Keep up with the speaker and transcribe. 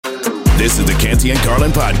This is the Canty and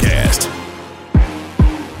Carlin Podcast.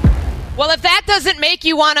 Well, if that doesn't make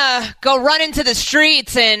you want to go run into the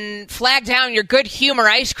streets and flag down your good humor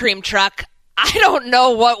ice cream truck, I don't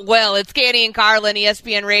know what will. It's Canty and Carlin,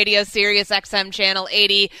 ESPN Radio, Sirius XM Channel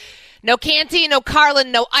 80. No Canty, no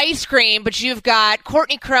Carlin, no ice cream, but you've got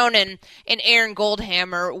Courtney Cronin and Aaron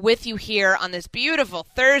Goldhammer with you here on this beautiful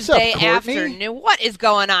Thursday afternoon. What is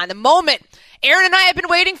going on? The moment Aaron and I have been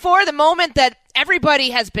waiting for, the moment that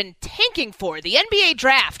everybody has been tanking for. The NBA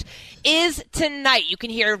draft is tonight. You can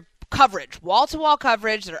hear coverage, wall-to-wall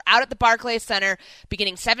coverage that are out at the Barclays Center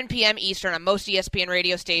beginning 7 p.m. Eastern on most ESPN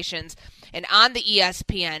radio stations and on the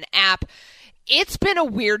ESPN app. It's been a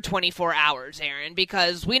weird 24 hours, Aaron,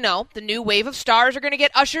 because we know the new wave of stars are going to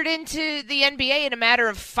get ushered into the NBA in a matter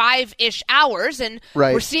of 5-ish hours, and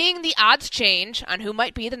we're seeing the odds change on who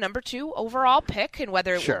might be the number 2 overall pick and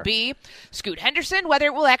whether it will be Scoot Henderson, whether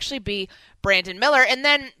it will actually be Brandon Miller. And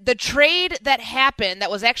then the trade that happened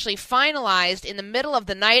that was actually finalized in the middle of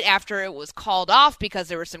the night after it was called off because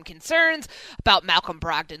there were some concerns about Malcolm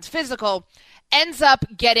Brogdon's physical ends up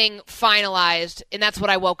getting finalized, and that's what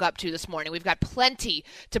I woke up to this morning. We've got plenty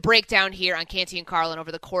to break down here on Canty and Carlin over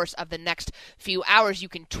the course of the next few hours. You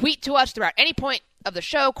can tweet to us throughout any point of the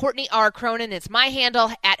show. Courtney R. Cronin is my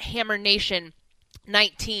handle at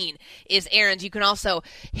HammerNation19 is Aaron's. You can also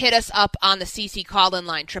hit us up on the CC call-in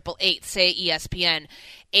line, 888-SAY-ESPN,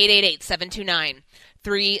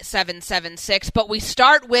 888-729-3776. But we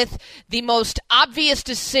start with the most obvious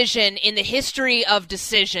decision in the history of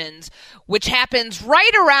decisions, which happens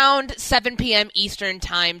right around 7 p.m. Eastern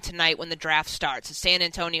time tonight when the draft starts. The San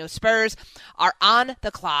Antonio Spurs are on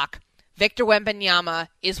the clock. Victor Wembanyama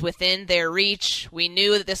is within their reach. We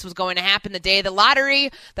knew that this was going to happen the day of the lottery,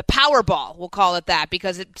 the Powerball, we'll call it that,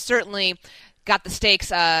 because it certainly got the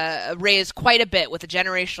stakes raised quite a bit with a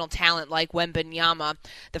generational talent like Wembanyama,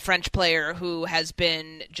 the French player who has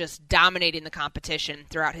been just dominating the competition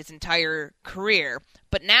throughout his entire career.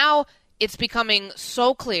 But now it's becoming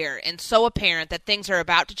so clear and so apparent that things are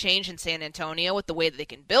about to change in San Antonio with the way that they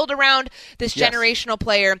can build around this generational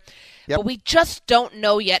player. Yep. But we just don't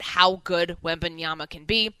know yet how good Wembanyama can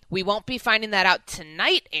be. We won't be finding that out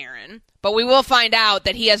tonight, Aaron, but we will find out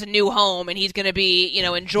that he has a new home and he's going to be,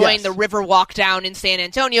 enjoying the river walk down in San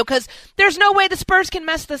Antonio because there's no way the Spurs can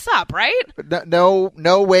mess this up, right?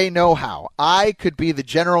 No way, no how. I could be the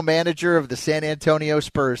general manager of the San Antonio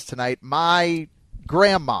Spurs tonight. My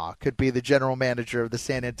grandma could be the general manager of the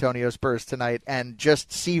San Antonio Spurs tonight and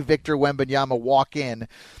just see Victor Wembanyama walk in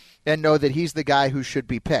and know that he's the guy who should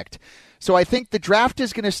be picked. So I think the draft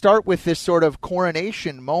is going to start with this sort of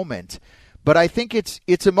coronation moment, but I think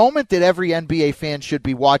it's a moment that every NBA fan should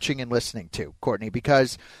be watching and listening to, Courtney,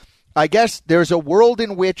 because I guess there's a world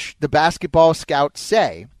in which the basketball scouts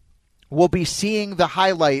say we'll be seeing the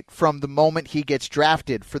highlight from the moment he gets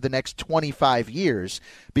drafted for the next 25 years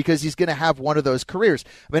because he's going to have one of those careers.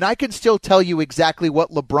 I mean, I can still tell you exactly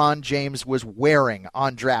what LeBron James was wearing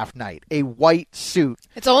on draft night, a white suit.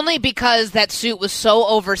 It's only because that suit was so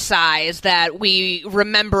oversized that we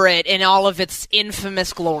remember it in all of its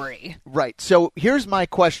infamous glory. Right. So here's my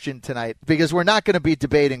question tonight, because we're not going to be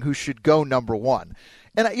debating who should go number 1.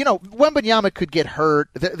 And, Wembanyama could get hurt.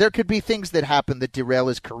 There could be things that happen that derail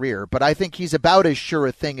his career, but I think he's about as sure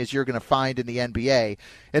a thing as you're going to find in the NBA.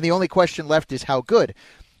 And the only question left is how good.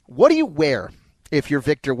 What do you wear if you're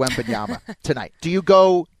Victor Wembanyama tonight? Do you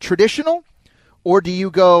go traditional or do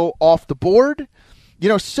you go off the board?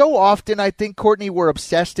 So often I think, Courtney, we're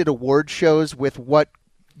obsessed at award shows with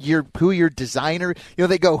who your designer,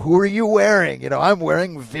 they go, who are you wearing? I'm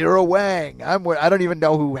wearing Vera Wang. I don't even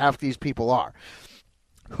know who half these people are.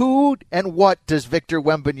 Who and what does Victor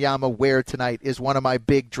Wembanyama wear tonight is one of my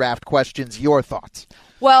big draft questions. Your thoughts?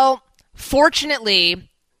 Well, fortunately,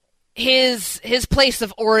 his place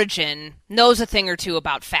of origin knows a thing or two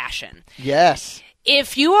about fashion. Yes.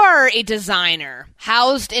 If you are a designer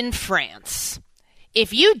housed in France,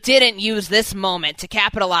 if you didn't use this moment to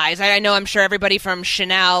capitalize, I'm sure everybody from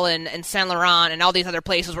Chanel and Saint Laurent and all these other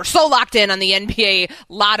places were so locked in on the NBA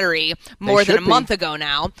lottery more than a month ago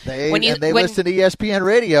now. They listen to ESPN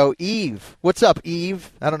Radio. Eve. What's up,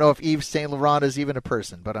 Eve? I don't know if Eve Saint Laurent is even a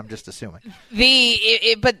person, but I'm just assuming.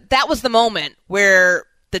 But that was the moment where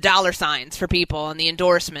the dollar signs for people and the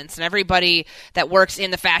endorsements and everybody that works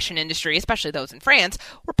in the fashion industry, especially those in France,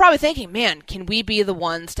 were probably thinking, man, can we be the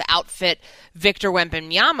ones to outfit Victor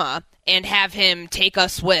Wembanyama and have him take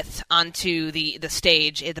us onto the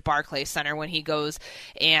stage at the Barclays Center when he goes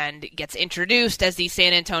and gets introduced as the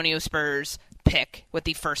San Antonio Spurs pick with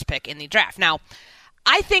the first pick in the draft. Now,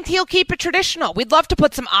 I think he'll keep it traditional. We'd love to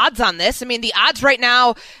put some odds on this. I mean, the odds right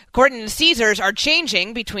now, according to Caesars, are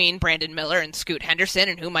changing between Brandon Miller and Scoot Henderson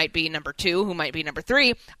and who might be number 2, who might be number 3.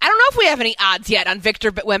 I don't know if we have any odds yet on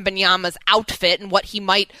Victor Wembanyama's outfit and what he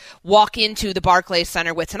might walk into the Barclays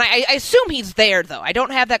Center with. And I assume he's there, though. I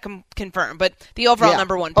don't have that confirmed, but the overall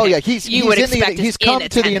number 1 pick, he's come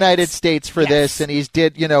to the United States for this, and he's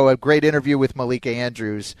did, a great interview with Malika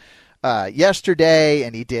Andrews yesterday,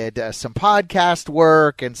 and he did some podcast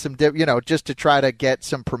work and some, just to try to get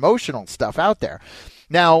some promotional stuff out there.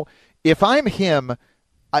 Now, if I'm him,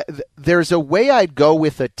 there's a way I'd go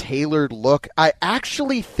with a tailored look. I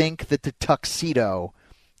actually think that the tuxedo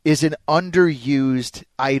is an underused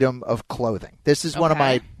item of clothing. This is one of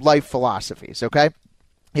my life philosophies, okay?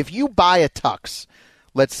 If you buy a tux,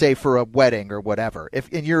 let's say for a wedding or whatever,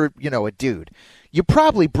 and you're, a dude, you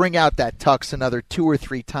probably bring out that tux another 2 or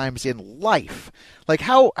 3 times in life. Like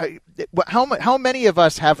how many of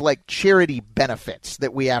us have like charity benefits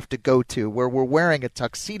that we have to go to where we're wearing a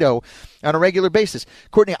tuxedo on a regular basis?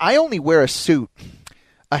 Courtney, I only wear a suit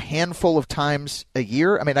a handful of times a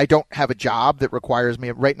year. I mean, I don't have a job that requires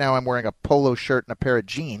me. Right now I'm wearing a polo shirt and a pair of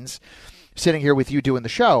jeans sitting here with you doing the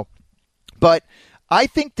show. But I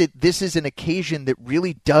think that this is an occasion that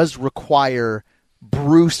really does require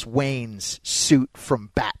Bruce Wayne's suit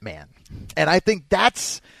from Batman. And I think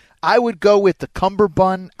I would go with the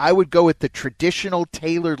cummerbund. I would go with the traditional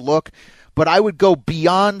tailored look, but I would go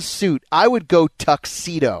beyond suit. I would go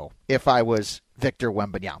tuxedo if I was Victor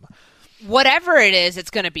Wembanyama. Whatever it is,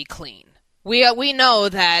 it's going to be clean. We know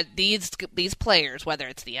that these players, whether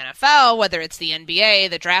it's the NFL, whether it's the NBA,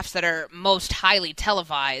 the drafts that are most highly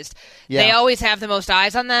televised, they always have the most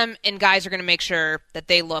eyes on them, and guys are going to make sure that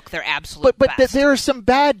they look their absolute best. But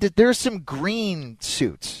there are some green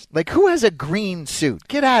suits. Like, who has a green suit?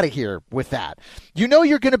 Get out of here with that. You're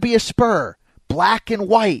going to be a Spur, black and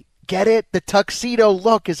white. Get it? The tuxedo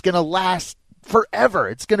look is going to last forever.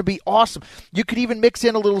 It's going to be awesome. You could even mix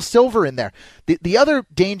in a little silver in there. The other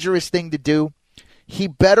dangerous thing to do, he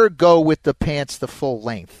better go with the pants the full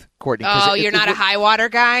length, Courtney. Oh, you're not a high water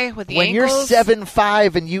guy with the ankles? When you're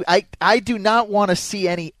 7'5" and I do not want to see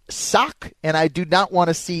any sock, and I do not want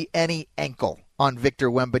to see any ankle on Victor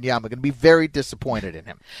Wembanyama. I'm going to be very disappointed in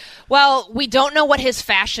him. Well, we don't know what his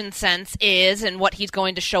fashion sense is and what he's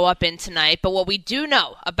going to show up in tonight, but what we do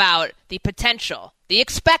know about the potential, the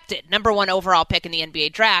expected number 1 overall pick in the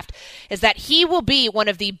NBA draft, is that he will be one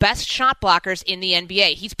of the best shot blockers in the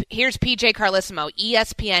NBA. Here's PJ Carlesimo,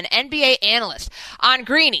 ESPN NBA analyst, on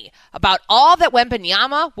Greeny about all that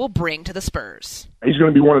Wembanyama will bring to the Spurs. He's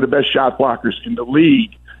going to be one of the best shot blockers in the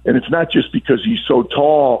league. And it's not just because he's so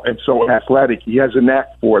tall and so athletic. He has a knack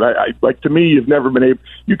for it. To me, you've never been able,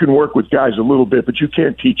 you can work with guys a little bit, but you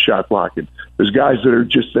can't teach shot blocking. There's guys that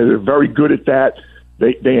are very good at that.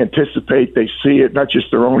 They anticipate, they see it, not just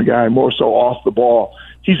their own guy, more so off the ball.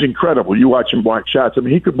 He's incredible. You watch him block shots. I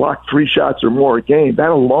mean, he could block 3 shots or more a game. That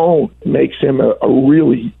alone makes him a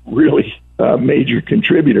really, really major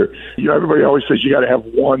contributor. Everybody always says you got to have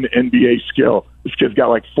one NBA skill. This kid's got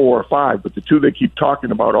like 4 or 5, but the 2 they keep talking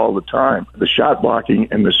about all the time, the shot blocking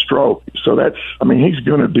and the stroke. So he's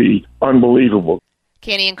going to be unbelievable.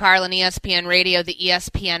 Canty and Carlin, ESPN Radio, the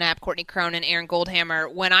ESPN app, Courtney Cronin, Aaron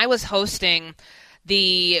Goldhammer. When I was hosting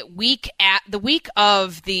the week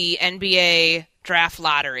of the NBA draft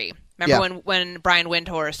lottery, remember when Brian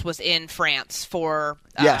Windhorst was in France for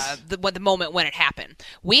the moment when it happened?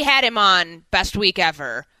 We had him on Best Week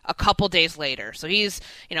Ever a couple days later. So he's,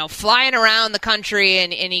 flying around the country,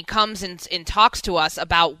 and he comes and talks to us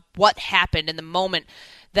about what happened in the moment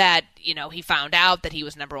that, he found out that he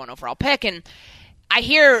was number 1 overall pick. And I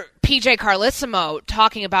hear PJ Carlesimo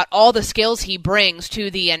talking about all the skills he brings to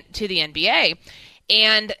the NBA.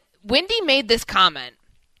 And Windy made this comment.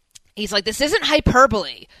 He's like, this isn't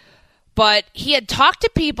hyperbole, but he had talked to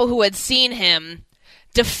people who had seen him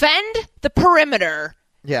defend the perimeter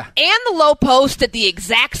and the low post at the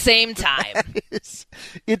exact same time.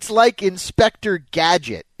 It's like Inspector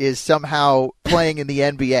Gadget is somehow playing in the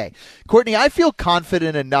NBA. Courtney, I feel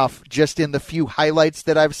confident enough just in the few highlights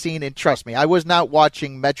that I've seen, and trust me, I was not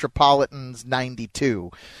watching Metropolitan's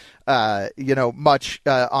 92 much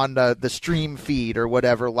on the stream feed or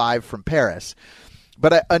whatever live from Paris.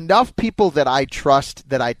 But enough people that I trust,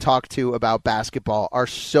 that I talk to about basketball, are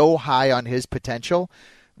so high on his potential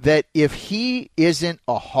that if he isn't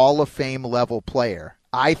a Hall of Fame level player,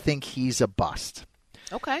 I think he's a bust.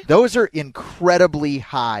 Okay. Those are incredibly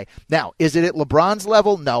high. Now, is it at LeBron's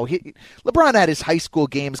level? No. LeBron had his high school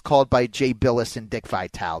games called by Jay Billis and Dick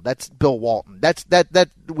Vitale. That's Bill Walton. That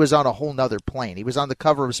was on a whole nother plane. He was on the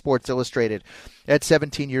cover of Sports Illustrated at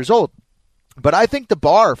 17 years old. But I think the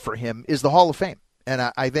bar for him is the Hall of Fame. And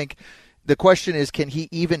I think the question is, can he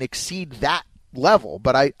even exceed that level?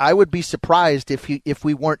 But I would be surprised if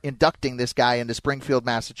we weren't inducting this guy into Springfield,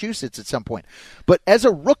 Massachusetts at some point. But as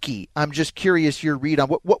a rookie, I'm just curious your read on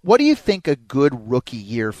what do you think a good rookie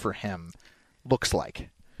year for him looks like?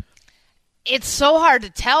 It's so hard to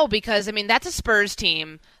tell because, I mean, that's a Spurs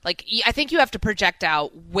team. Like, I think you have to project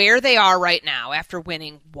out where they are right now after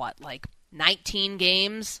winning, 19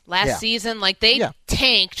 games last season? Like, they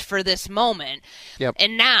tanked for this moment. Yep.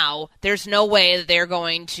 And now there's no way that they're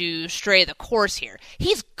going to stray the course here.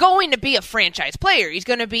 He's going to be a franchise player. He's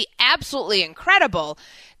going to be absolutely incredible.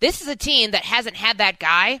 This is a team that hasn't had that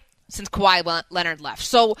guy since Kawhi Leonard left.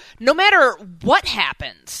 So no matter what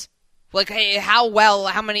happens, like how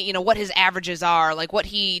many, what his averages are, like what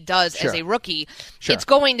he does as a rookie, it's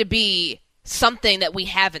going to be something that we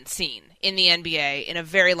haven't seen in the NBA in a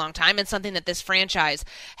very long time, and something that this franchise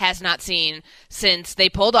has not seen since they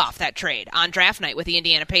pulled off that trade on draft night with the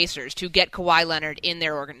Indiana Pacers to get Kawhi Leonard in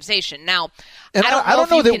their organization. Now, and I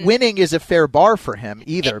don't know that winning is a fair bar for him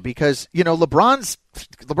either, because LeBron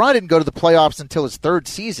didn't go to the playoffs until his third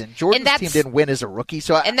season. Jordan's team didn't win as a rookie,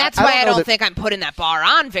 so that's why I don't think I'm putting that bar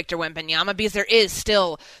on Victor Wembanyama, because there is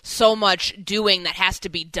still so much doing that has to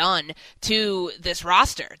be done to this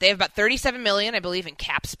roster. They have about $37 million, I believe, in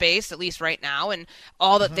cap space, at least right now, and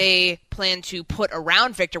all that they plan to put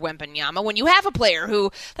around Victor Wembanyama. When you have a player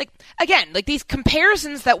who, these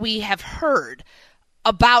comparisons that we have heard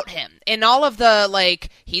about him, and all of the,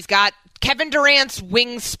 he's got Kevin Durant's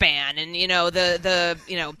wingspan, and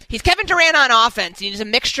he's Kevin Durant on offense. He's a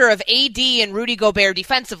mixture of AD and Rudy Gobert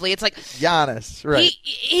defensively. It's like Giannis, right?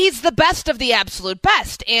 He's the best of the absolute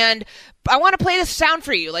best. And I want to play this sound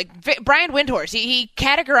for you. Like Brian Windhorst, he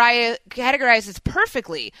categorizes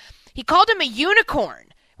perfectly. He called him a unicorn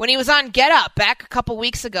when he was on Get Up back a couple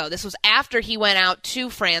weeks ago. This was after he went out to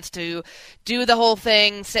France to do the whole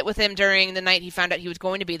thing, sit with him during the night he found out he was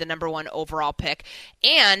going to be the number 1 overall pick.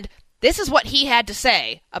 And this is what he had to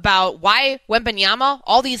say about why Wembanyama,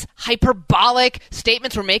 all these hyperbolic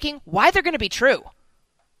statements we're making, why they're going to be true.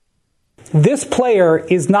 This player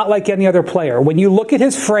is not like any other player. When you look at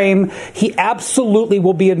his frame, he absolutely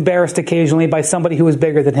will be embarrassed occasionally by somebody who is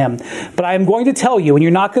bigger than him. But I am going to tell you, and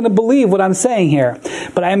you're not going to believe what I'm saying here,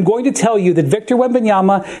 but I am going to tell you that Victor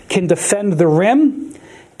Wembanyama can defend the rim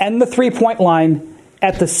and the three-point line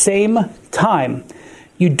at the same time.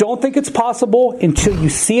 You don't think it's possible until you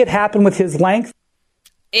see it happen with his length.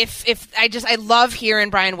 I love hearing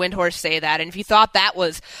Brian Windhorst say that. And if you thought that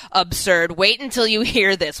was absurd, wait until you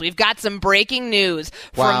hear this. We've got some breaking news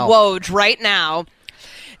from Woj right now.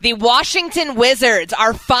 The Washington Wizards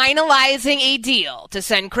are finalizing a deal to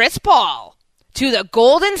send Chris Paul to the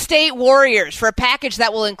Golden State Warriors for a package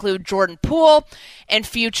that will include Jordan Poole and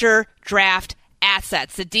future draft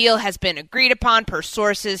assets. The deal has been agreed upon per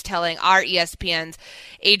sources telling our ESPN's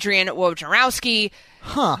Adrian Wojnarowski.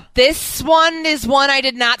 This one is one I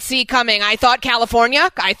did not see coming. I thought California,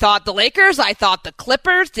 I thought the Lakers, I thought the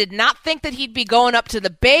Clippers. Did not think that he'd be going up to the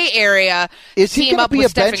Bay Area. Is he going to be a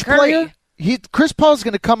bench player? Chris Paul's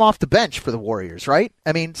going to come off the bench for the Warriors, right?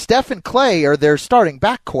 I mean, Steph and Clay are their starting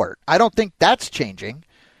backcourt. I don't think that's changing.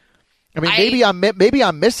 I mean, maybe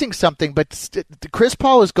I'm missing something, but Chris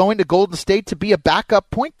Paul is going to Golden State to be a backup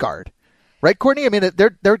point guard, right, Courtney? I mean,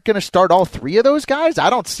 they're going to start all three of those guys. I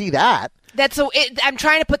don't see that. I'm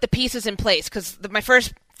trying to put the pieces in place because my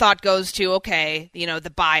first thought goes to,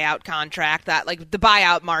 the buyout contract, that the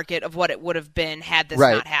buyout market of what it would have been had this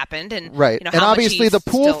not happened, and and obviously the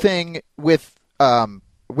Poole thing with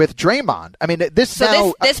Draymond. I mean,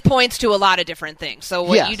 this points to a lot of different things. So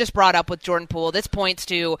what you just brought up with Jordan Poole, this points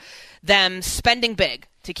to them spending big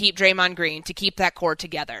to keep Draymond Green, to keep that core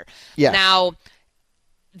together. Yes. Now,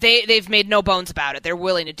 they've made no bones about it. They're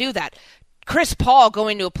willing to do that. Chris Paul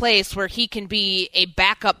going to a place where he can be a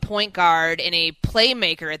backup point guard and a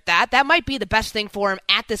playmaker at that might be the best thing for him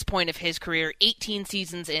at this point of his career, 18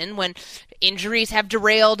 seasons in, when injuries have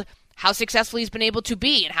derailed how successful he's been able to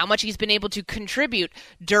be and how much he's been able to contribute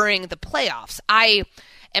during the playoffs. I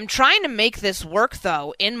am trying to make this work,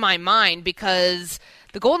 though, in my mind, because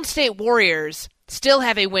the Golden State Warriors still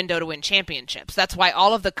have a window to win championships. That's why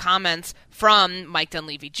all of the comments from Mike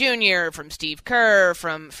Dunleavy Jr., from Steve Kerr,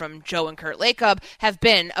 from Joe and Kurt Lacob have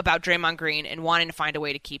been about Draymond Green and wanting to find a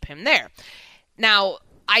way to keep him there. Now,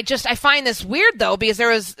 I find this weird, though, because there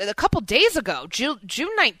was a couple days ago, June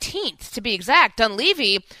 19th, to be exact,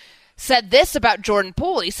 Dunleavy said this about Jordan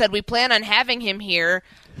Poole. He said, we plan on having him here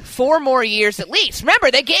 4 more years at least. Remember,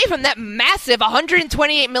 they gave him that massive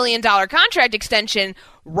 $128 million contract extension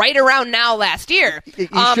right around now last year. You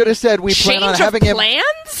should have said we plan on having him.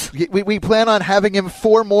 Plans? We plan on having him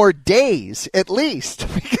 4 more days at least,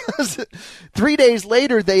 because 3 days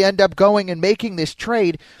later they end up going and making this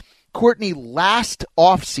trade. Courtney, last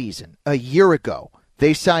offseason, a year ago,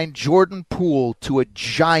 they signed Jordan Poole to a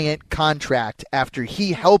giant contract after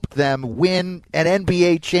he helped them win an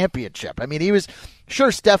NBA championship. I mean, he was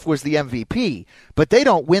sure Steph was the MVP, but they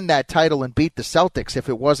don't win that title and beat the Celtics if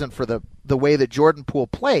it wasn't for the way that Jordan Poole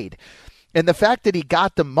played. And the fact that he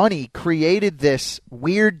got the money created this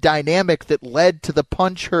weird dynamic that led to the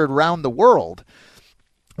punch heard round the world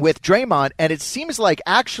with Draymond. And it seems like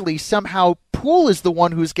actually somehow Poole is the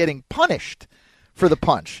one who's getting punished for the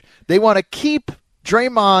punch. They want to keep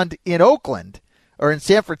Draymond in Oakland, or in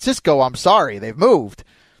San Francisco. I'm sorry, they've moved.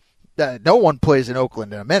 No one plays in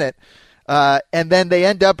Oakland in a minute. And then they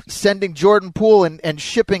end up sending Jordan Poole and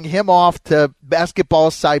shipping him off to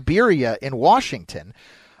basketball Siberia in Washington.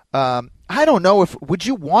 I don't know would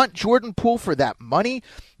you want Jordan Poole for that money?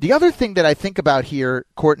 The other thing that I think about here,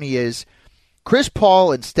 Courtney, is Chris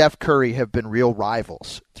Paul and Steph Curry have been real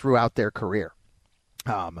rivals throughout their career.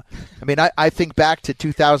 I think back to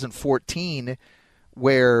 2014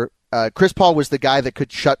 where Chris Paul was the guy that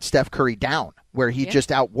could shut Steph Curry down, where he just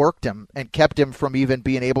outworked him and kept him from even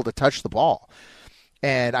being able to touch the ball.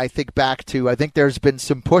 And I think back to, I think there's been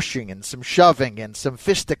some pushing and some shoving and some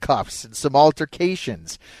fisticuffs and some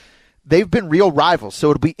altercations. They've been real rivals. So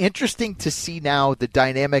it'll be interesting to see now the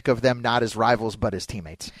dynamic of them not as rivals but as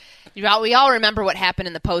teammates. We all remember what happened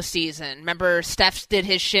in the postseason. Remember, Steph did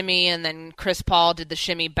his shimmy, and then Chris Paul did the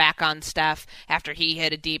shimmy back on Steph after he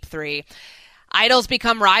hit a deep three. Idols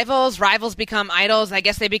become rivals. Rivals become idols. I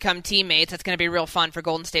guess they become teammates. It's going to be real fun for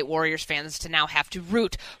Golden State Warriors fans to now have to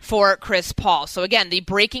root for Chris Paul. So again, the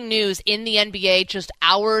breaking news in the NBA just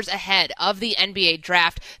hours ahead of the NBA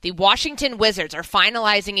draft. The Washington Wizards are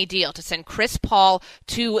finalizing a deal to send Chris Paul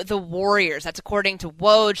to the Warriors. That's according to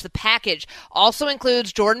Woj. The package also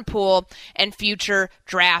includes Jordan Poole and future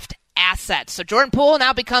draft assets. So Jordan Poole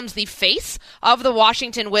now becomes the face of the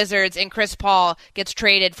Washington Wizards, and Chris Paul gets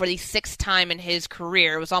traded for the 6th time in his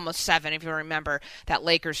career. It was almost 7, if you remember that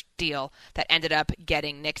Lakers deal that ended up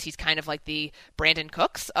getting Knicks. He's kind of like the Brandon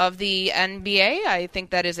Cooks of the NBA. I think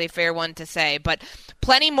that is a fair one to say. But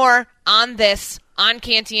plenty more on this on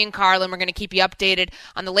Canty and Carlin. We're going to keep you updated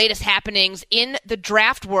on the latest happenings in the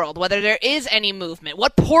draft world, whether there is any movement,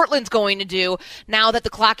 what Portland's going to do now that the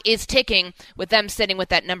clock is ticking with them sitting with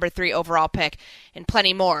that number 3 overall pick, and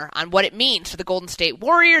plenty more on what it means for the Golden State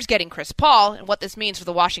Warriors getting Chris Paul and what this means for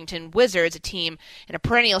the Washington Wizards, a team in a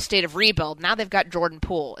perennial state of rebuild. Now they've got Jordan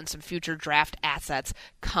Poole and some future draft assets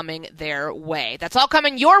coming their way. That's all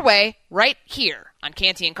coming your way right here on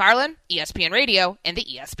Canty and Carlin, ESPN Radio, and the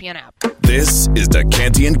ESPN app. This is the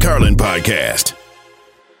Canty and Carlin podcast.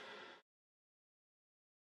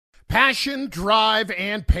 Passion, drive,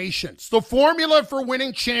 and patience. The formula for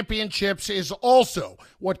winning championships is also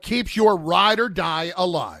what keeps your ride or die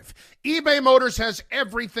alive. eBay Motors has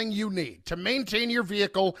everything you need to maintain your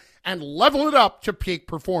vehicle and level it up to peak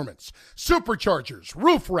performance. Superchargers,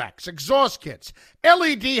 roof racks, exhaust kits,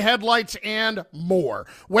 LED headlights, and more.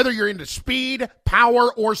 Whether you're into speed,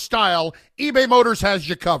 power, or style, eBay Motors has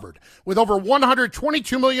you covered. With over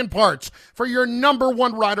 122 million parts for your number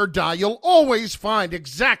one ride or die, you'll always find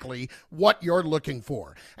exactly what you're looking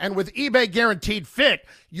for. And with eBay Guaranteed Fit,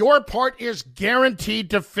 your part is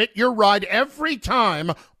guaranteed to fit your ride every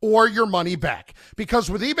time or your money back.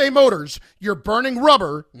 Because with eBay Motors, you're burning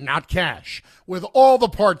rubber, not cash. With all the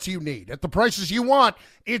parts you need at the prices you want,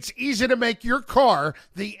 it's easy to make your car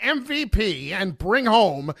the MVP and bring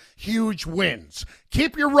home huge wins.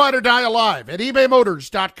 Keep your ride or die alive at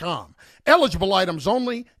ebaymotors.com. Eligible items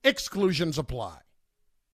only. Exclusions apply.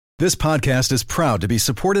 This podcast is proud to be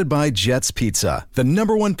supported by Jets Pizza, the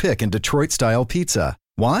 #1 pick in Detroit-style pizza.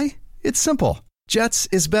 Why? It's simple. Jets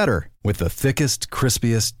is better. With the thickest,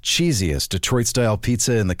 crispiest, cheesiest Detroit-style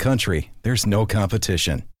pizza in the country, there's no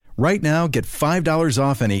competition. Right now, get $5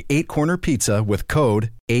 off any 8-corner pizza with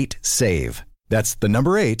code 8SAVE. That's the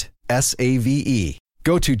number 8, SAVE.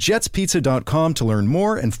 Go to jetspizza.com to learn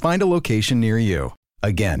more and find a location near you.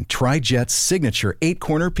 Again, try Jet's signature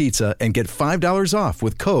 8-corner pizza and get $5 off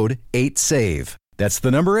with code 8SAVE. That's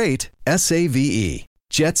the number 8, SAVE.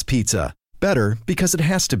 Jet's Pizza. Better because it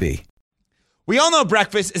has to be. We all know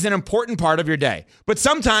breakfast is an important part of your day, but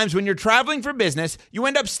sometimes when you're traveling for business, you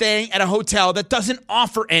end up staying at a hotel that doesn't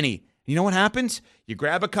offer any. You know what happens? You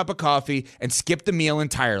grab a cup of coffee and skip the meal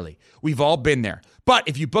entirely. We've all been there. But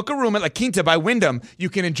if you book a room at La Quinta by Wyndham, you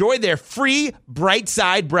can enjoy their free Bright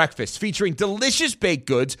Side breakfast featuring delicious baked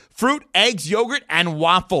goods, fruit, eggs, yogurt, and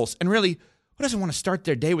waffles. And really, who doesn't want to start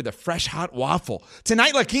their day with a fresh, hot waffle?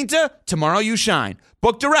 Tonight, La Quinta, tomorrow you shine.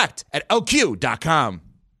 Book direct at lq.com.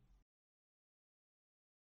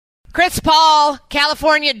 Chris Paul,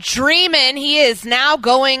 California dreamin'. He is now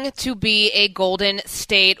going to be a Golden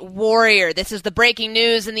State Warrior. This is the breaking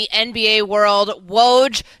news in the NBA world.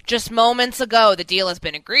 Woj, just moments ago, the deal has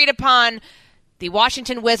been agreed upon. The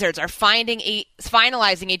Washington Wizards are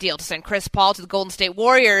finalizing a deal to send Chris Paul to the Golden State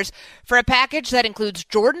Warriors for a package that includes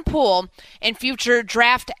Jordan Poole and future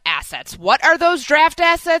draft assets. What are those draft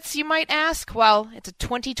assets, you might ask? Well, it's a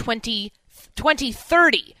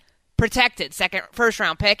 2030 protected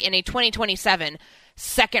first-round pick and a 2027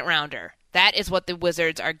 second-rounder. That is what the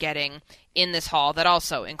Wizards are getting in this haul. That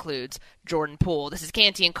also includes Jordan Poole. This is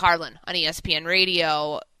Canty and Carlin on ESPN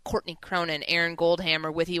Radio. Courtney Cronin, Aaron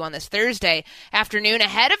Goldhammer with you on this Thursday afternoon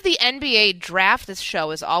ahead of the NBA draft. This show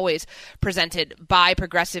is always presented by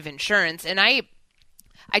Progressive Insurance. And I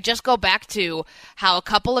just go back to how a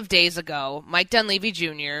couple of days ago, Mike Dunleavy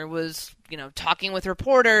Jr. was, talking with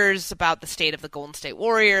reporters about the state of the Golden State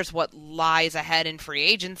Warriors, what lies ahead in free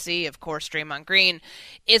agency. Of course, Draymond Green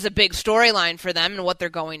is a big storyline for them and what they're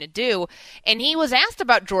going to do. And he was asked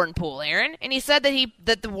about Jordan Poole, Aaron, and he said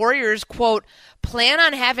that the Warriors, quote, plan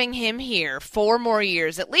on having him here 4 more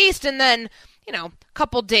years at least, and then a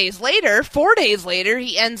couple days later, 4 days later,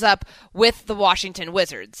 he ends up with the Washington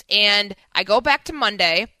Wizards. And I go back to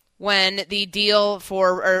Monday when the deal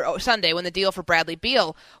Sunday when the deal for Bradley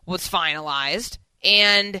Beal was finalized,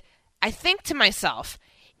 and I think to myself,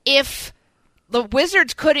 if the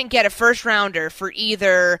Wizards couldn't get a first rounder for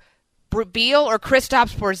either Beal or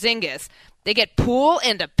Kristaps Porzingis, they get Poole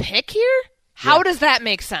and a pick here? How does that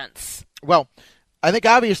make sense? Well, I think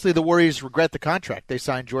obviously the Warriors regret the contract they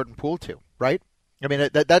signed Jordan Poole to, right? I mean,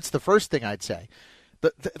 that's the first thing I'd say.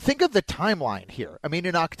 Think of the timeline here. I mean,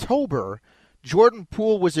 in October, Jordan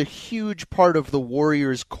Poole was a huge part of the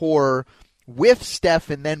Warriors' core with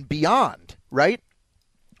Steph and then beyond, right?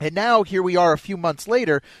 And now here we are a few months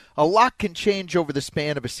later. A lot can change over the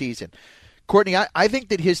span of a season. Courtney, I think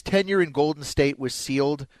that his tenure in Golden State was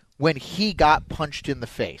sealed when he got punched in the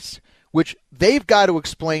face, which they've got to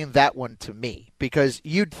explain that one to me, because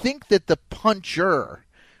you'd think that the puncher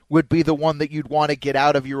would be the one that you'd want to get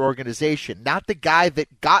out of your organization, not the guy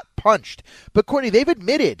that got punched. But Courtney, they've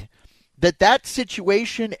admitted that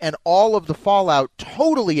situation and all of the fallout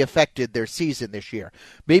totally affected their season this year.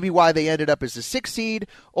 Maybe why they ended up as a 6th seed,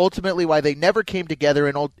 ultimately why they never came together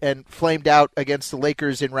and flamed out against the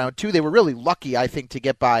Lakers in round 2. They were really lucky, I think, to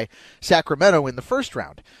get by Sacramento in the first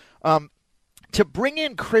round. To bring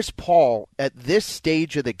in Chris Paul at this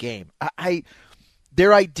stage of the game,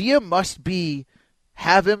 their idea must be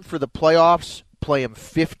have him for the playoffs, play him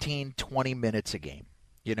 15, 20 minutes a game.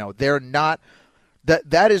 They're not...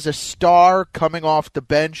 That is a star coming off the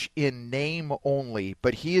bench in name only,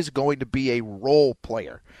 but he is going to be a role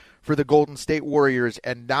player for the Golden State Warriors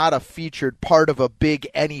and not a featured part of a big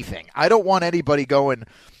anything. I don't want anybody going,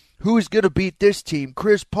 who's going to beat this team?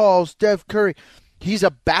 Chris Paul, Steph Curry. He's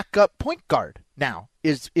a backup point guard now,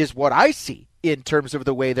 is what I see in terms of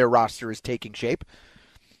the way their roster is taking shape.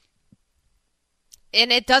 And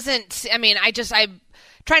it doesn't, I'm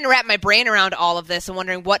trying to wrap my brain around all of this and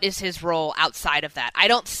wondering what is his role outside of that. I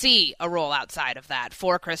don't see a role outside of that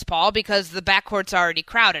for Chris Paul because the backcourt's already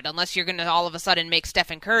crowded, unless you're going to all of a sudden make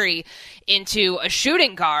Stephen Curry into a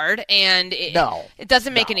shooting guard, and it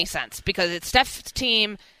doesn't make any sense because it's Steph's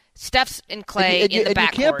team. Steph's and Clay in the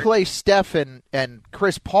backcourt. You can't play Steph and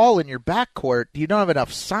Chris Paul in your backcourt. You don't have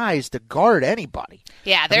enough size to guard anybody.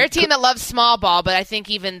 Yeah, they're a team that loves small ball, but I think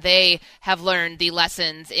even they have learned the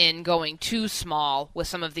lessons in going too small with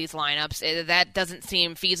some of these lineups. That doesn't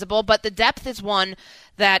seem feasible, but the depth is one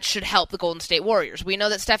that should help the Golden State Warriors. We know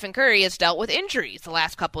that Stephen Curry has dealt with injuries the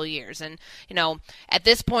last couple of years, and at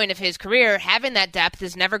this point of his career, having that depth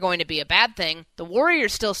is never going to be a bad thing. The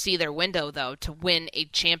Warriors still see their window, though, to win a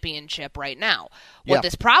championship right now. What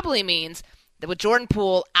this probably means that with Jordan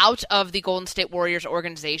Poole out of the Golden State Warriors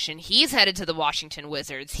organization, he's headed to the Washington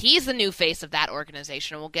Wizards. He's the new face of that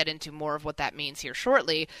organization, and we'll get into more of what that means here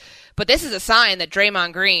shortly. But this is a sign that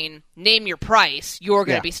Draymond Green, name your price, you're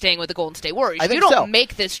going to be staying with the Golden State Warriors. You don't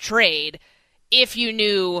make this trade if you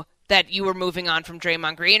knew that you were moving on from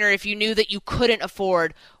Draymond Green, or if you knew that you couldn't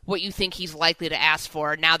afford what you think he's likely to ask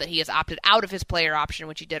for now that he has opted out of his player option,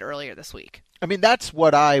 which he did earlier this week. I mean, that's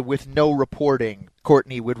what I, with no reporting,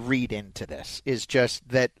 Courtney, would read into this, is just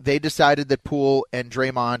that they decided that Poole and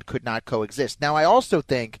Draymond could not coexist. Now, I also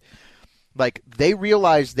think like they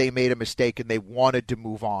realized they made a mistake and they wanted to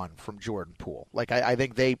move on from Jordan Poole. Like I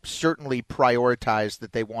think they certainly prioritized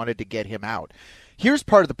that they wanted to get him out. Here's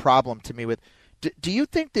part of the problem to me with, do you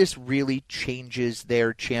think this really changes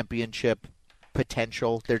their championship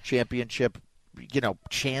potential, their championship,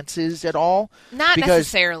 chances at all? Not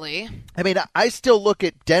necessarily. I mean, I still look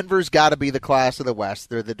at Denver's got to be the class of the West.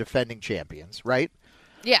 They're the defending champions, right?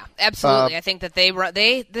 Yeah, absolutely. I think that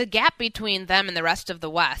the gap between them and the rest of the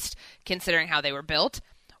West, considering how they were built,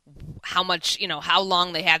 how much, how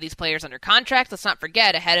long they have these players under contract. Let's not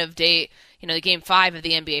forget, ahead of the Game 5 of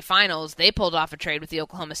the NBA Finals, they pulled off a trade with the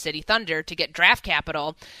Oklahoma City Thunder to get draft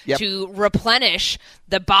capital to replenish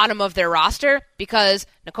the bottom of their roster because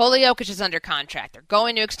Nikola Jokic is under contract. They're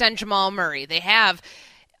going to extend Jamal Murray. They have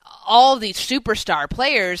all these superstar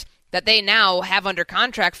players that they now have under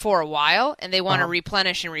contract for a while, and they want to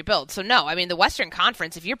replenish and rebuild. So, no, I mean, the Western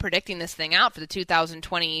Conference, if you're predicting this thing out for the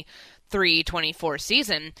 2023-24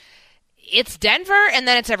 season, it's Denver and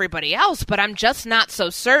then it's everybody else, but I'm just not so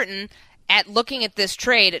certain at looking at this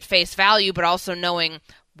trade at face value, but also knowing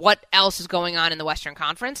what else is going on in the Western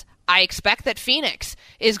Conference. I expect that Phoenix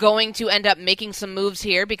is going to end up making some moves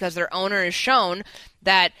here because their owner has shown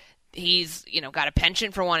that he's, got a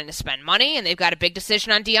penchant for wanting to spend money, and they've got a big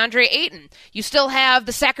decision on DeAndre Ayton. You still have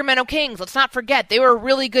the Sacramento Kings. Let's not forget, they were a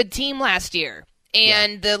really good team last year.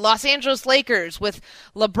 And the Los Angeles Lakers with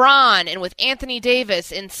LeBron and with Anthony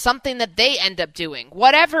Davis in something that they end up doing,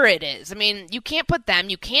 whatever it is. I mean, you can't put them,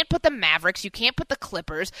 you can't put the Mavericks, you can't put the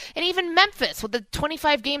Clippers, and even Memphis with the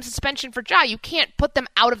 25-game suspension for Ja, you can't put them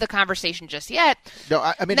out of the conversation just yet. No,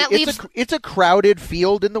 I mean, it's a crowded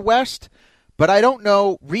field in the West. But I don't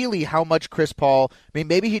know really how much Chris Paul, I mean,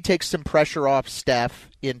 maybe he takes some pressure off Steph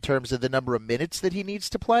in terms of the number of minutes that he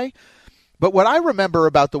needs to play. But what I remember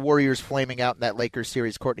about the Warriors flaming out in that Lakers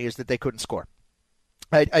series, Courtney, is that they couldn't score.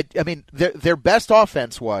 I mean, their best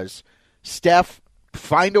offense was Steph,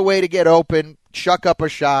 find a way to get open, chuck up a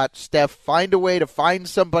shot. Steph, find a way to find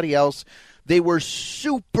somebody else. They were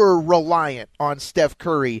super reliant on Steph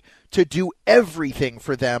Curry to do everything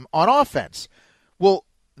for them on offense. Well,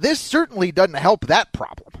 this certainly doesn't help that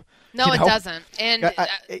problem. No, it doesn't. And and I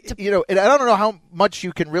don't know how much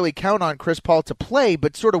you can really count on Chris Paul to play,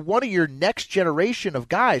 but sort of one of your next generation of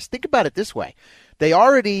guys. Think about it this way. They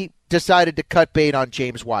already decided to cut bait on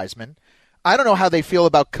James Wiseman. I don't know how they feel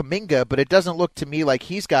about Kuminga, but it doesn't look to me like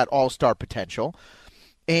he's got all-star potential.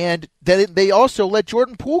 And then they also let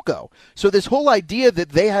Jordan Poole go. So this whole idea that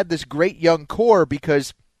they had this great young core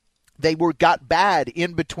because they got bad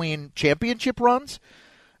in between championship runs,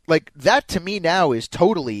 like that to me now is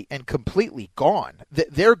totally and completely gone.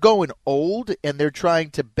 They're going old, and they're trying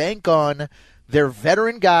to bank on their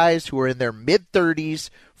veteran guys who are in their mid-30s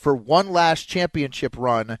for one last championship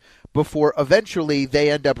run before eventually they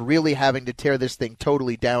end up really having to tear this thing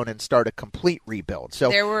totally down and start a complete rebuild. So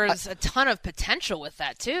there was a ton of potential with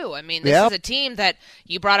that too. I mean, this is a team that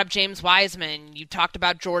you brought up James Wiseman, you talked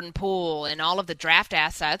about Jordan Poole and all of the draft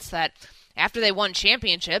assets that after they won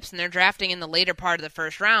championships and they're drafting in the later part of the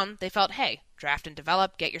first round, they felt, hey, draft and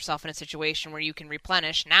develop, get yourself in a situation where you can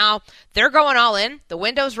replenish. Now they're going all in. The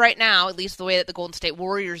window's right now, at least the way that the Golden State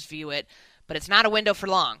Warriors view it, but it's not a window for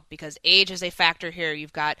long because age is a factor here.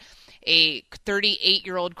 You've got a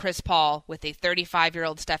 38-year-old Chris Paul with a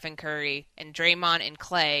 35-year-old Stephen Curry and Draymond and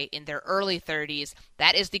Klay in their early 30s.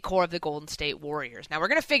 That is the core of the Golden State Warriors. Now we're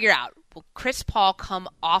going to figure out, will Chris Paul come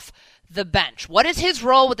off the bench? What is his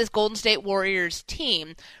role with this Golden State Warriors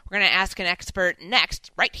team? We're going to ask an expert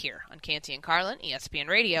next, right here on Canty and Carlin, ESPN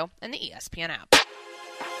Radio, and the ESPN app.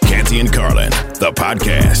 Canty and Carlin, the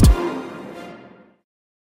podcast.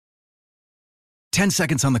 10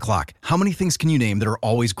 seconds on the clock. How many things can you name that are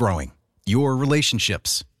always growing? Your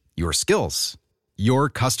relationships, your skills, your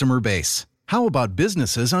customer base. How about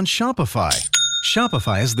businesses on Shopify?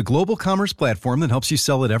 Shopify is the global commerce platform that helps you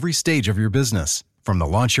sell at every stage of your business. From the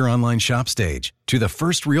launch your online shop stage, to the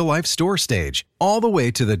first real-life store stage, all the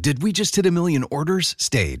way to the did we just hit a million orders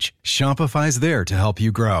stage. Shopify's there to help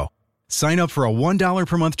you grow. Sign up for a $1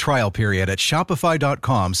 per month trial period at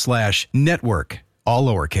shopify.com/network, all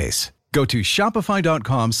lowercase. Go to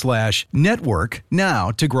shopify.com/network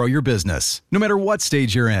now to grow your business, no matter what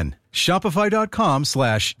stage you're in.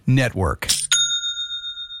 Shopify.com/network.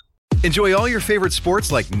 Enjoy all your favorite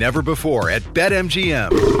sports like never before at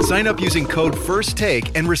BetMGM. Sign up using code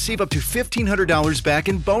FIRSTTAKE and receive up to $1,500 back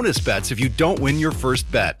in bonus bets if you don't win your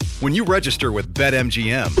first bet. When you register with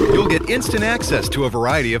BetMGM, you'll get instant access to a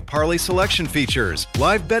variety of parlay selection features,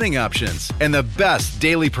 live betting options, and the best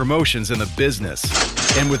daily promotions in the business.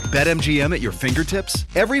 And with BetMGM at your fingertips,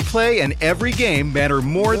 every play and every game matter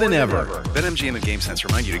more than ever. BetMGM and GameSense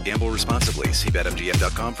remind you to gamble responsibly. See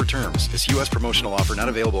BetMGM.com for terms. This U.S. promotional offer not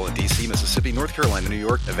available in D.C., Mississippi, North Carolina, New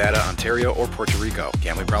York, Nevada, Ontario, or Puerto Rico.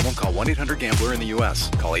 Gambling problem? Call 1-800-GAMBLER in the U.S.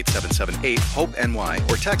 Call 877-8-HOPE-NY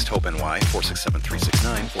or text HOPE-NY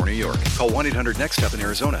 467-369 for New York. Call 1-800-NEXT-STEP in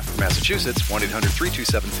Arizona. For Massachusetts,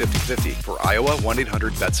 1-800-327-5050. For Iowa,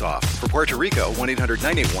 1-800-BETS-OFF. For Puerto Rico,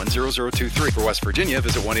 1-800-981-0023. For West Virginia,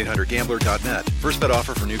 visit 1-800-GAMBLER.net. First bet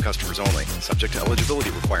offer for new customers only. Subject to eligibility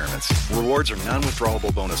requirements. Rewards are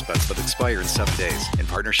non-withdrawable bonus bets that expire in 7 days. In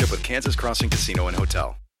partnership with Kansas Crossing Casino and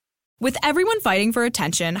Hotel. With everyone fighting for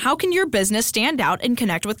attention, how can your business stand out and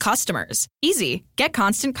connect with customers? Easy. Get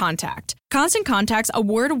Constant Contact. Constant Contact's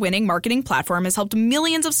award-winning marketing platform has helped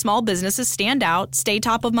millions of small businesses stand out, stay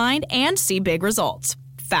top of mind, and see big results.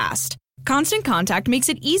 Fast. Constant Contact makes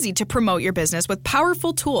it easy to promote your business with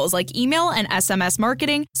powerful tools like email and SMS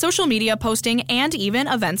marketing, social media posting, and even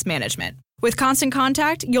events management. With Constant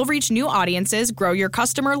Contact, you'll reach new audiences, grow your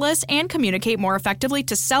customer list, and communicate more effectively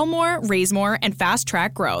to sell more, raise more, and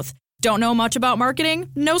fast-track growth. Don't know much about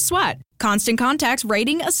marketing? No sweat. Constant Contact's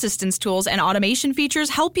writing assistance tools and automation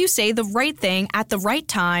features help you say the right thing at the right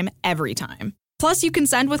time, every time. Plus, you can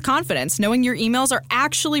send with confidence, knowing your emails are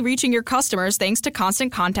actually reaching your customers thanks to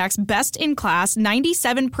Constant Contact's best-in-class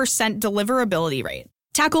 97% deliverability rate.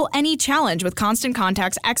 Tackle any challenge with Constant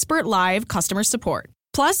Contact's expert live customer support.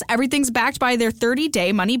 Plus, everything's backed by their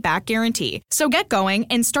 30-day money-back guarantee. So get going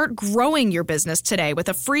and start growing your business today with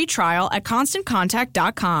a free trial at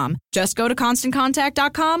ConstantContact.com. Just go to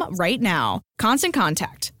ConstantContact.com right now. Constant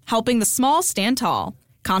Contact, helping the small stand tall.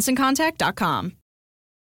 ConstantContact.com.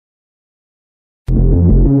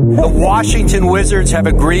 The Washington Wizards have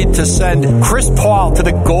agreed to send Chris Paul to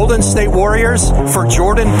the Golden State Warriors for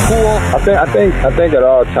Jordan Poole. I think at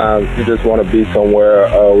all times you just want to be somewhere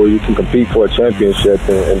where you can compete for a championship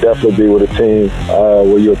and definitely be with a team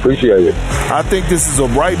where you appreciate it. I think this is a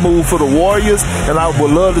right move for the Warriors, and I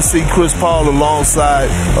would love to see Chris Paul alongside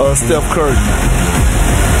Steph Curry.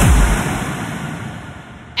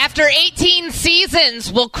 After 18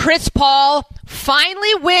 seasons, will Chris Paul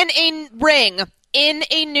finally win a ring in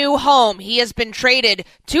a new home? He has been traded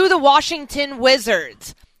to the Washington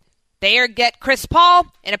Wizards. They get Chris Paul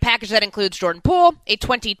in a package that includes Jordan Poole, a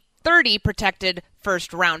 2030 protected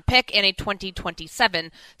first-round pick, and a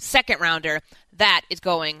 2027 second-rounder. That is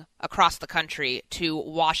going across the country to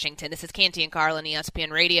Washington. This is Canty and Carlin,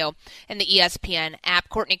 ESPN Radio, and the ESPN app.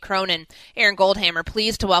 Courtney Cronin, Aaron Goldhammer,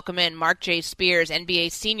 pleased to welcome in Mark J. Spears,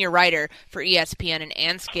 NBA senior writer for ESPN and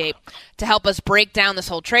Anscape, to help us break down this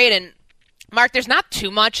whole trade. And Mark, there's not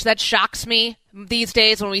too much that shocks me these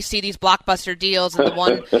days when we see these blockbuster deals and the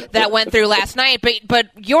one that went through last night. But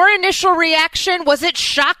your initial reaction, was it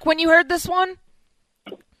shock when you heard this one?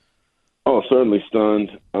 Oh, certainly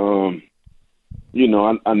stunned.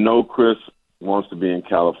 I know Chris wants to be in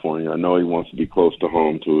California. I know he wants to be close to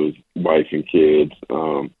home to his wife and kids.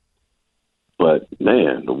 But,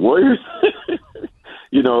 man, the Warriors,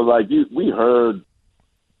 we heard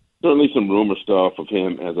certainly some rumor stuff of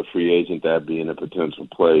him as a free agent, that being a potential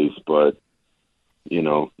place, but,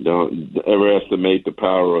 don't ever estimate the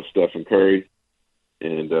power of Stephen Curry.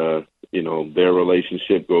 And, their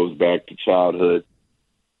relationship goes back to childhood.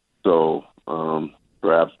 So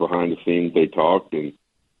perhaps behind the scenes they talked, and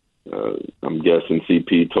I'm guessing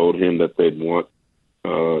CP told him that they'd want,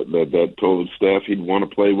 that told Steph he'd want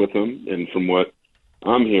to play with him. And from what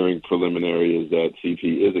I'm hearing preliminary is that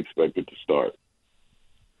CP is expected to start.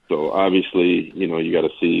 So obviously, you got to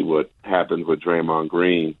see what happens with Draymond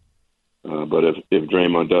Green. But if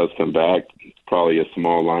Draymond does come back, it's probably a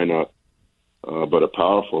small lineup, but a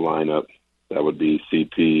powerful lineup. That would be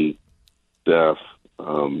CP, Steph,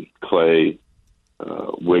 Clay,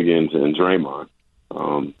 Wiggins, and Draymond.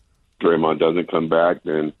 Draymond doesn't come back,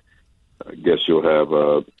 then I guess you'll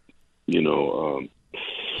have,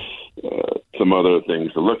 some other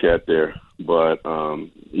things to look at there. But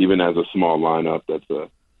even as a small lineup,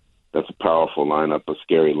 that's a powerful lineup, a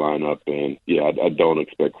scary lineup. And, I don't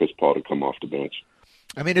expect Chris Paul to come off the bench.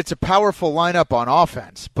 I mean, it's a powerful lineup on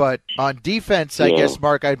offense, but on defense, I guess,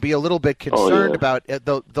 Mark, I'd be a little bit concerned about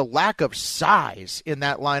the lack of size in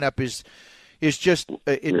that lineup is just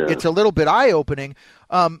it's a little bit eye-opening.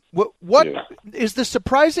 What is the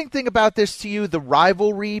surprising thing about this to you, the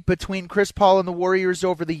rivalry between Chris Paul and the Warriors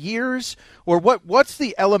over the years? Or what's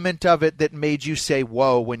the element of it that made you say,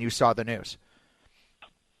 whoa, when you saw the news?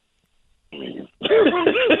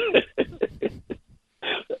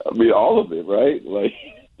 I mean, all of it, right? Like,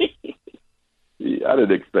 I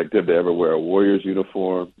didn't expect him to ever wear a Warriors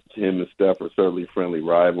uniform. Him and Steph are certainly friendly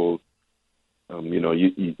rivals.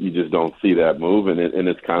 You just don't see that move, and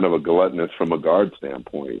it's kind of a gluttonous from a guard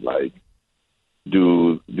standpoint. Like,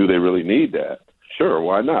 do they really need that? Sure,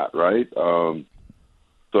 why not, right?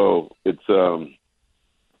 So it's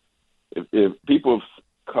if people have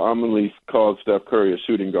commonly called Steph Curry a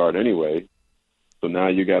shooting guard anyway, so now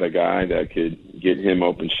you got a guy that could get him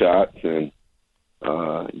open shots and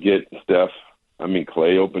get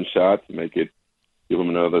Clay open shots, give him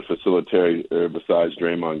another facilitator besides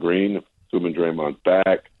Draymond Green, assuming Draymond's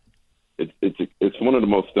back. It's one of the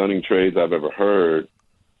most stunning trades I've ever heard,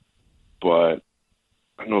 but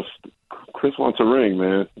I know Chris wants a ring,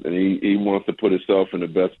 man, and he wants to put himself in the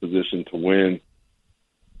best position to win.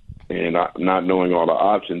 And not knowing all the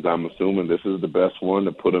options, I'm assuming this is the best one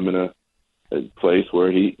to put him in a place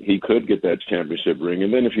where he could get that championship ring.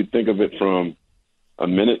 And then if you think of it from a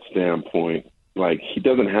minute standpoint, like, he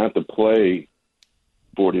doesn't have to play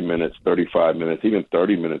 40 minutes, 35 minutes, even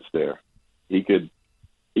 30 minutes there. He could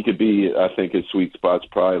be, I think his sweet spot's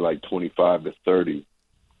probably like 25 to 30.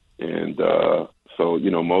 And so,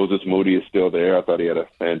 Moses Moody is still there. I thought he had a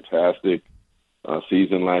fantastic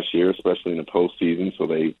season last year, especially in the postseason. So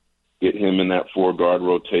they get him in that 4-guard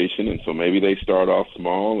rotation. And so maybe they start off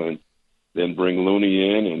small and then bring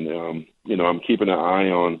Looney in. And, I'm keeping an eye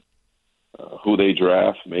on who they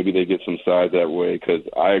draft. Maybe they get some size that way, because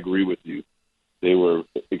I agree with you. They were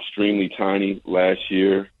extremely tiny last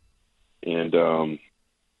year and,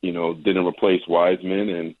 didn't replace Wiseman,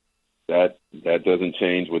 and that doesn't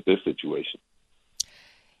change with this situation.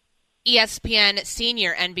 ESPN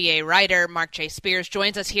senior NBA writer Mark J. Spears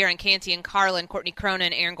joins us here on Canty and Carlin. Courtney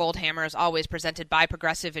Cronin, Aaron Goldhammer, is always presented by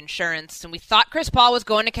Progressive Insurance. And we thought Chris Paul was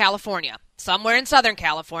going to California, somewhere in Southern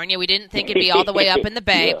California. We didn't think it'd be all the way up in the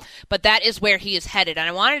Bay, but that is where he is headed. And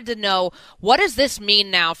I wanted to know, what does this mean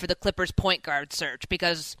now for the Clippers point guard search?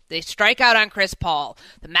 Because they strike out on Chris Paul.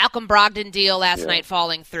 The Malcolm Brogdon deal last night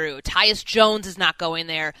falling through. Tyus Jones is not going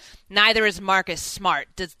there. Neither is Marcus Smart.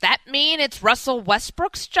 Does that mean it's Russell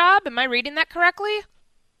Westbrook's job? Am I reading that correctly?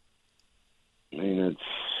 It's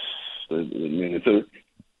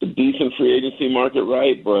a decent free agency market,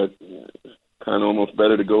 right? But kind of almost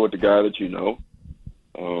better to go with the guy that you know.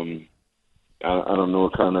 I don't know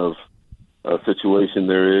what kind of situation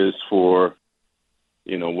there is for,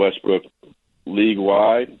 Westbrook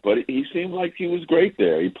league-wide, but he seemed like he was great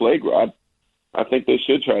there. He played great. I think they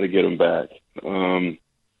should try to get him back.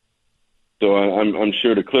 So I'm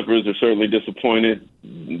sure the Clippers are certainly disappointed.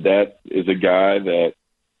 That is a guy that,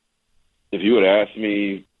 if you had asked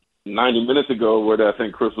me 90 minutes ago where did I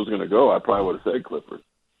think Chris was going to go, I probably would have said Clippers.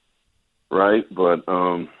 Right? But,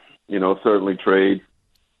 certainly trade,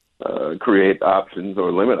 create options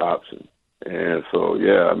or limit options. And so,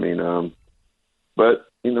 but,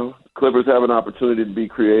 Clippers have an opportunity to be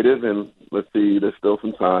creative, and let's see, there's still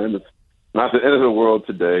some time. It's not the end of the world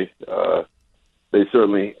today. They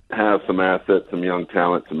certainly have some assets, some young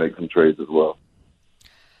talent to make some trades as well.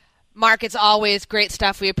 Mark, it's always great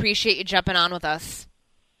stuff. We appreciate you jumping on with us.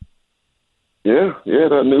 Yeah,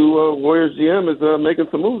 that new Warriors GM is making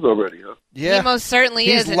some moves already, huh? Yeah. He most certainly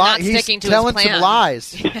is, and not sticking to his plan. He's telling some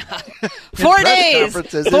lies. Yeah. 4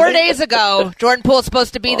 days ago, Jordan Poole is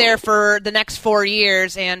supposed to be there for the next 4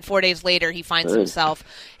 years, and 4 days later he finds himself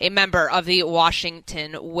a member of the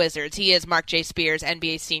Washington Wizards. He is Mark J. Spears,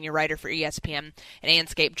 NBA senior writer for ESPN and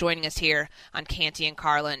Anscape, joining us here on Canty and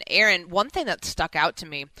Carlin. Aaron, one thing that stuck out to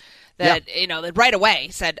me that, that right away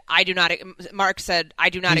said, Mark said, I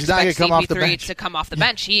do not expect CP3 to come off the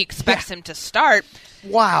bench. He expects him to start.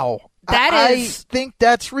 Wow. I think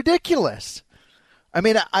that's ridiculous. I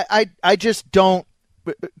mean, I just don't.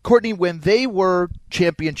 Courtney, when they were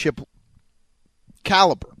championship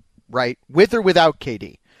caliber, right, with or without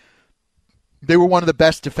KD, they were one of the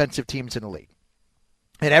best defensive teams in the league.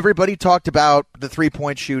 And everybody talked about the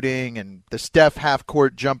three-point shooting and the Steph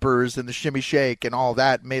half-court jumpers and the shimmy shake and all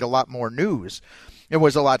that, made a lot more news. It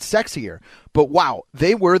was a lot sexier. But wow,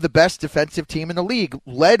 they were the best defensive team in the league,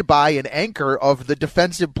 led by an anchor of the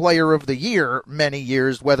Defensive Player of the Year many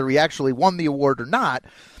years, whether he actually won the award or not,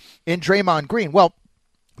 in Draymond Green. Well,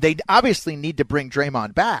 they obviously need to bring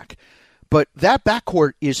Draymond back, but that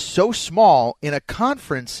backcourt is so small in a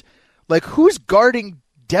conference. Like, who's guarding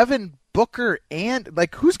Devin Booker and,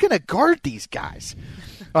 who's going to guard these guys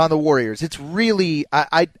on the Warriors? It's really,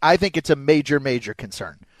 I think it's a major, major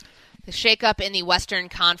concern. The shakeup in the Western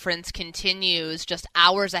Conference continues just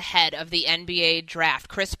hours ahead of the NBA draft.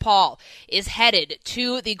 Chris Paul is headed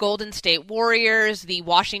to the Golden State Warriors. The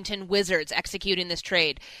Washington Wizards executing this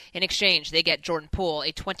trade. In exchange, they get Jordan Poole,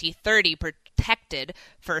 a 2030 protected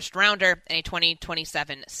first rounder and a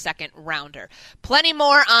 2027 second rounder. Plenty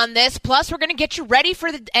more on this. Plus, we're going to get you ready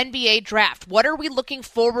for the NBA draft. What are we looking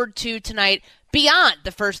forward to tonight beyond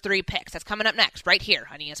the first 3 picks? That's coming up next right here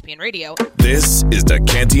on ESPN Radio. This is the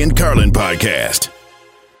Canty and Carlin Podcast.